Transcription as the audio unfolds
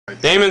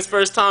Damon's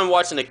first time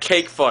watching a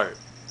cake fart,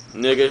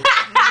 nigga.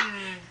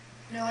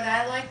 You know what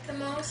I like the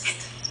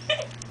most?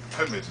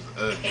 That bitch is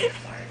ugly. Cake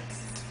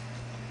farts.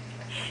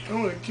 I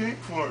like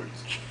cake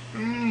farts.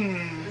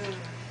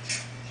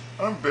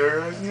 I'm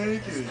bare ass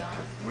naked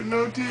with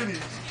no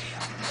titties.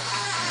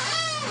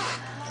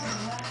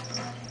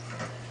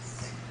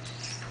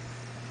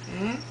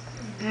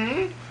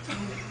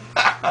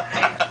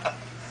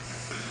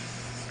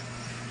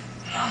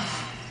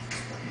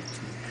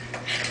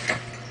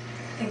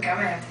 I think I'm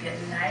gonna have to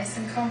get nice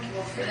and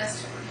comfortable for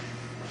this one.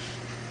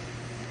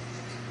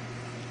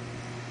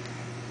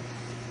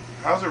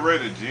 How's it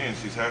rated G and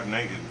she's half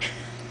naked?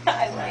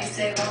 I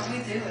say, why don't we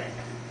do it?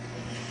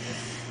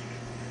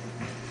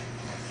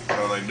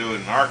 So they do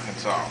it in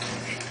Arkansas.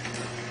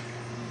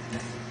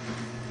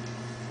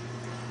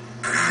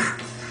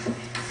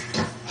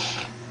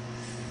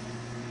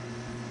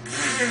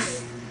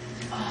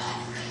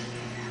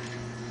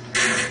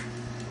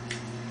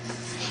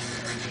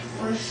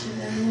 Push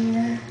it in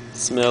there.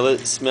 Smell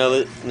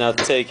it, now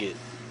take it.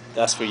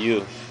 That's for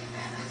you.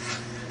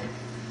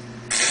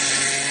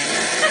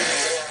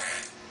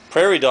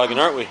 Prairie dogging,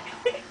 aren't we?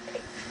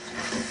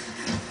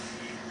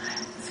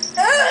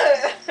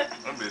 That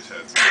bitch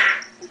had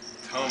some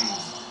tums.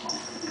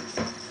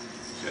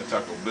 She had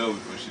Taco Bell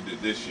before she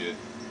did this shit.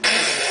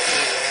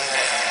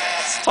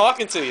 It's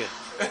talking to you.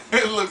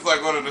 It looks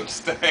like one of them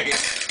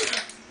stains.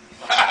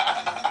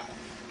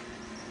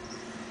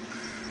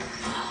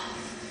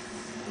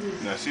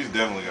 Now she's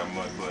definitely got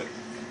mud butt.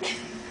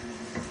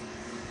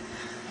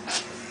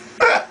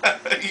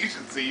 You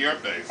should see your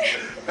face.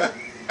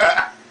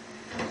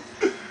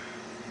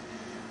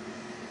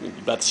 You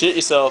about to shit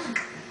yourself.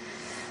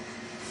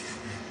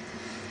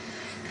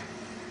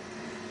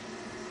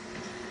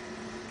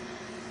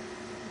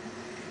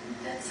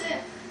 That's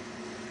it.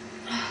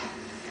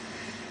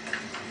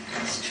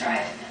 Let's try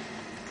it.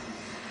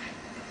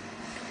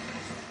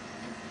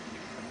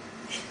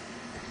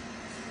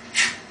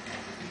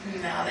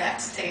 Now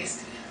that's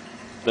tasty.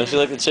 Don't you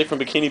like the chick from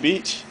Bikini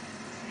Beach?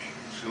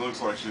 She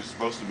looks like she's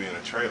supposed to be in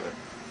a trailer.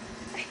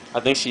 I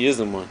think she is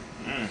in one.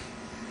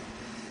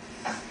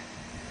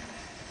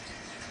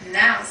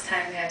 Now it's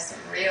time to have some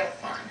real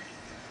fun.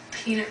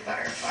 Peanut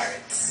butter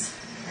farts.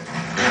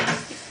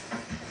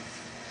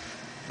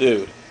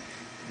 Dude.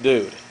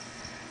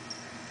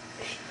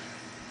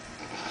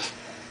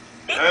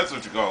 That's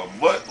what you call a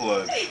butt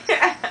plug. Make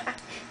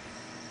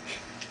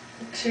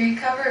sure you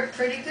cover it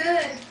pretty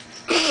good.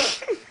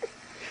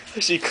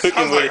 She cooking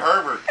Sounds with like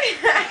Herbert.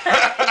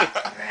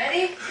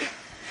 Ready?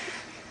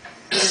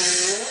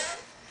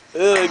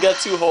 It got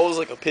two holes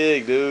like a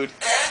pig, dude.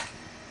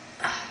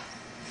 How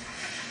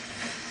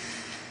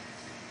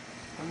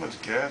much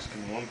gas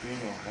can one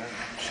female have?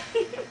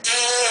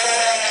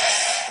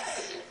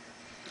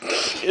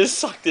 It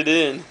sucked it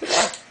in.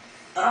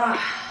 How's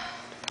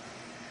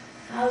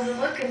it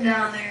looking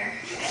down there?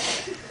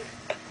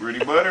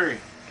 Pretty buttery.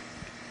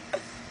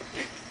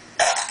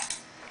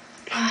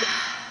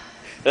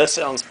 That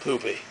sounds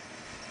poopy.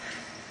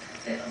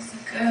 Feels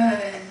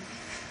good.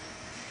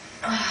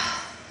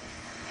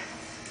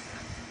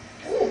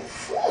 Ooh.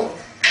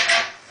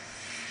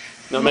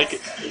 Now make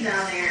it.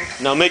 Down there.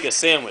 Now make a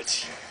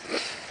sandwich.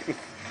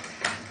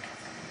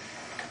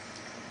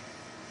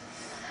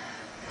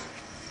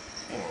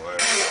 Oh,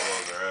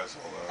 their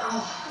asshole out.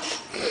 Oh.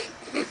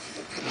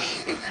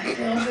 I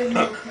feel good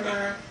movement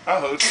on. I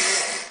hope.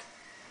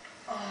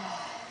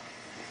 Oh.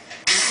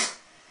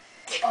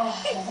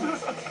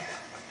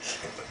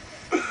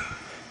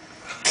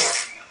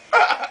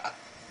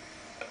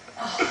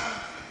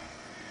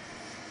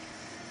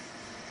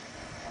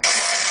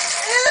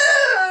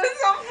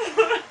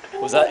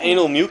 Was that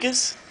anal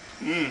mucus?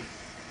 I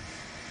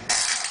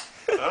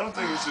don't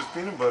think it's just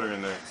peanut butter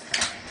in there.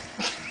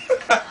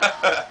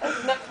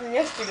 That's not from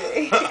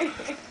yesterday.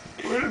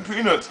 Where did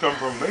peanuts come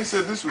from? They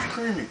said this was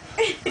creamy.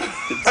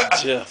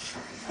 It's Jeff.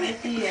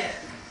 Might be it.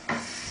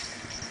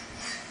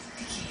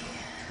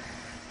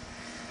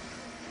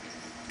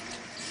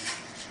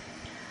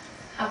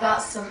 How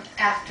about some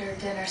after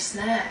dinner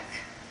snack?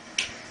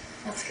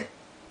 Let's get.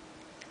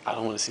 I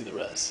don't want to see the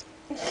rest.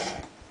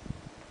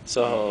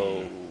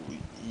 So,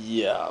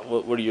 yeah.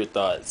 What are your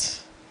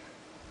thoughts?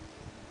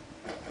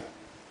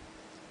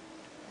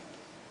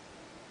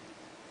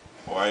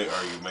 Why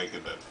are you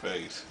making that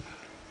face?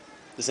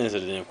 Just answer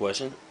the damn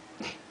question.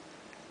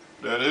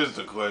 That is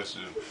the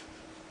question.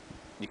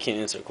 You can't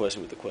answer a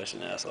question with a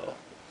question, asshole.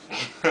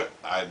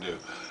 I do.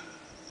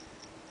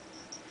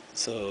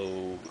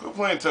 So, Go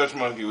playing touch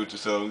monkey with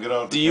yourself and get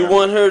off the do you camera.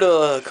 want her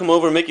to come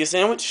over and make you a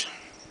sandwich?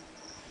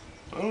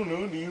 I don't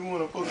know. Do you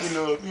want a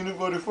fucking peanut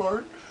butter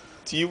fart?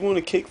 Do you want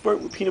a cake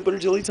fart with peanut butter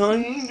jelly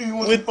time? Do you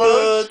want With some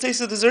fudge?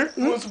 taste of dessert?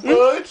 You want some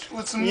fudge?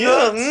 With some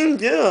Yeah,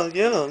 nuts?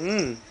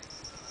 yeah.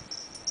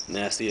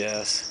 Nasty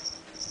ass.